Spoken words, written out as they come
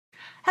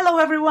Hello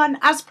everyone,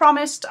 as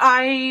promised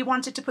I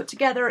wanted to put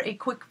together a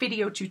quick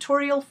video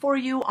tutorial for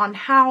you on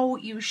how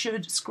you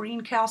should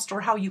screencast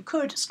or how you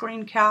could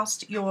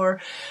screencast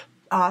your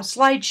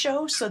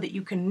slideshow so that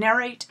you can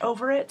narrate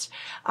over it.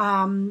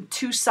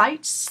 Two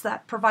sites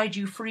that provide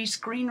you free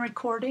screen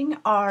recording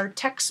are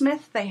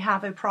TechSmith. They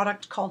have a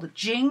product called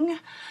Jing,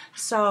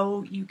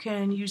 so you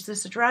can use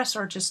this address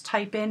or just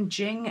type in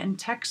Jing and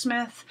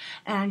TechSmith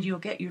and you'll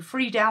get your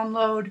free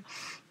download.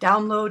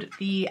 Download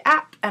the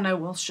app and I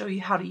will show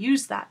you how to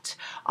use that.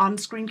 On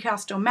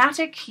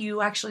Screencast-o-matic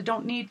you actually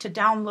don't need to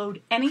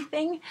download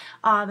anything.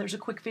 There's a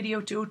quick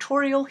video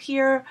tutorial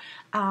here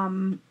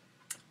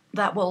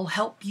that will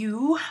help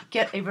you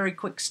get a very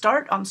quick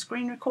start on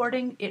screen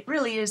recording. It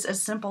really is as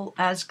simple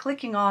as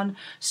clicking on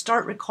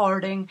Start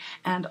Recording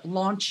and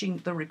launching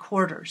the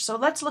recorder. So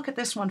let's look at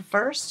this one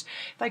first.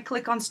 If I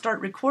click on Start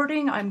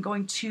Recording, I'm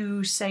going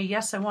to say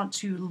yes, I want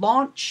to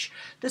launch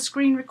the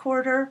screen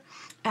recorder,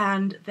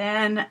 and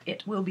then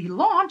it will be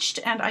launched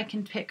and I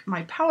can pick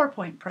my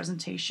PowerPoint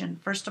presentation.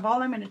 First of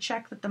all, I'm going to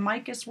check that the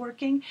mic is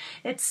working.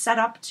 It's set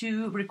up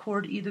to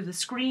record either the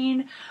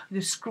screen, the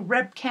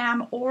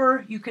webcam,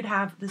 or you could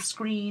have the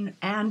screen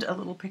and a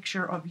little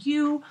picture of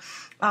you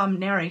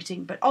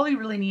narrating, but all you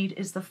really need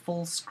is the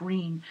full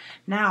screen.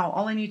 Now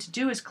all I need to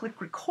do is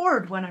click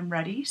record when I'm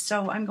ready,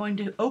 so I'm going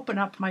to open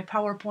up my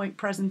PowerPoint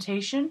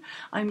presentation.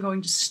 I'm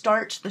going to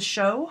start the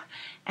show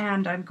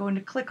and I'm going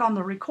to click on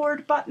the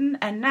record button,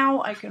 and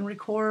now I can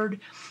record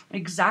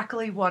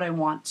exactly what I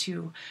want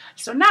to.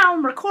 So now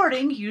I'm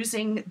recording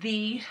using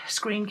the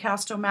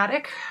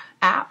Screencast-o-matic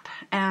app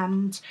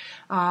and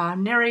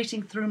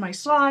narrating through my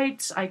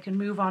slides. I can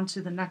move on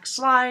to the next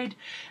slide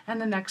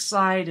and the next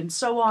slide and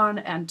so on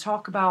and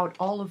talk about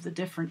all of the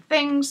different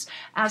things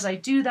as I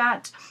do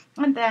that,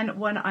 and then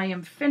when I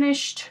am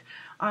finished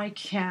I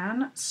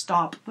can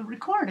stop the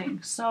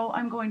recording. So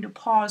I'm going to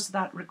pause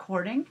that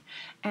recording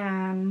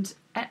and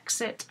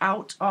exit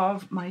out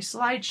of my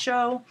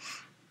slideshow,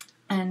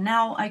 and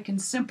now I can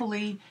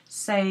simply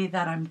say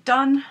that I'm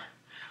done.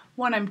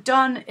 When I'm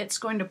done, it's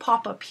going to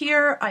pop up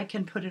here. I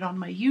can put it on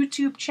my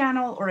YouTube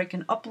channel or I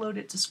can upload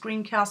it to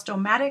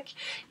Screencast-o-matic.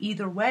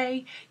 Either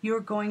way, you're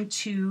going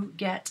to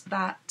get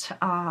that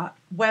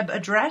web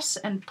address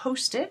and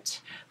post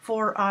it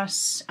for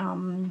us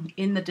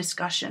in the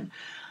discussion.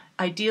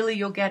 Ideally,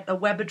 you'll get a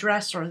web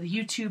address or the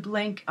YouTube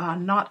link,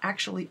 not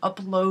actually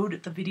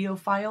upload the video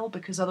file,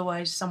 because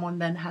otherwise someone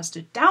then has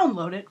to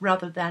download it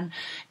rather than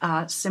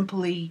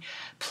simply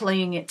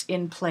playing it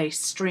in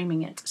place,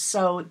 streaming it.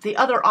 So the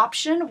other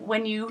option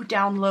when you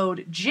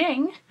download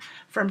Jing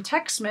from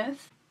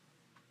TechSmith,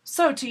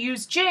 so to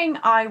use Jing,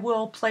 I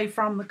will play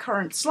from the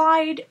current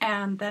slide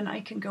and then I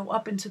can go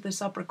up into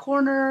this upper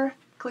corner,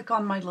 click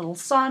on my little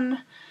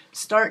sun,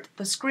 start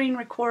the screen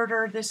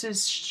recorder. This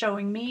is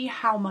showing me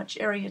how much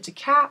area to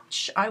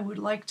catch. I would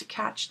like to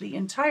catch the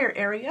entire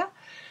area.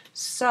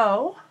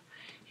 So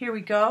here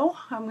we go.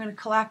 I'm going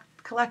to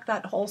collect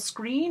that whole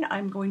screen.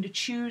 I'm going to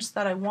choose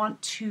that I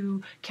want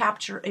to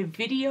capture a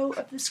video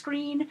of the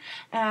screen,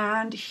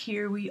 and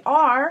here we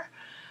are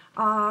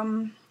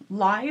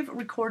live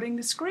recording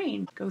the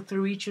screen. Go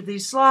through each of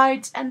these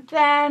slides and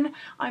then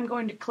I'm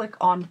going to click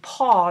on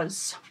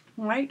pause.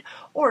 Right?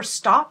 Or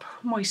stop.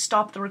 When we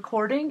stop the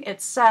recording,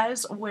 it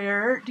says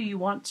where do you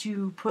want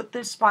to put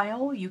this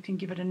file. You can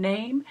give it a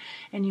name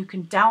and you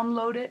can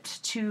download it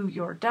to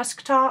your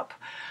desktop,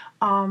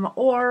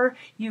 or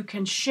you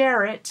can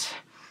share it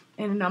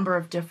in a number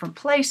of different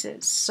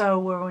places. So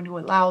we're going to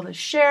allow the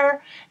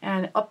share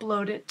and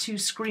upload it to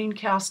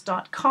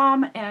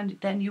screencast.com, and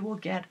then you will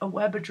get a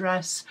web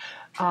address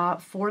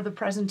for the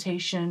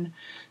presentation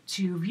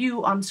to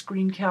view on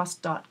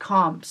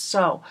screencast.com.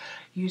 So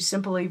you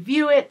simply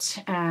view it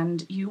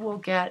and you will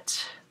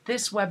get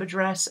this web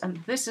address,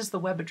 and this is the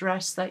web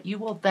address that you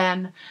will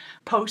then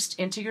post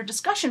into your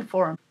discussion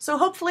forum. So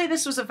hopefully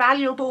this was a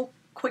valuable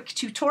quick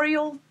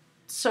tutorial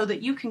so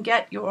that you can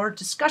get your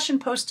discussion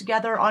post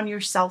together on your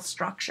cell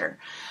structure.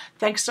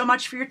 Thanks so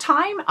much for your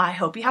time. I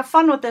hope you have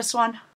fun with this one.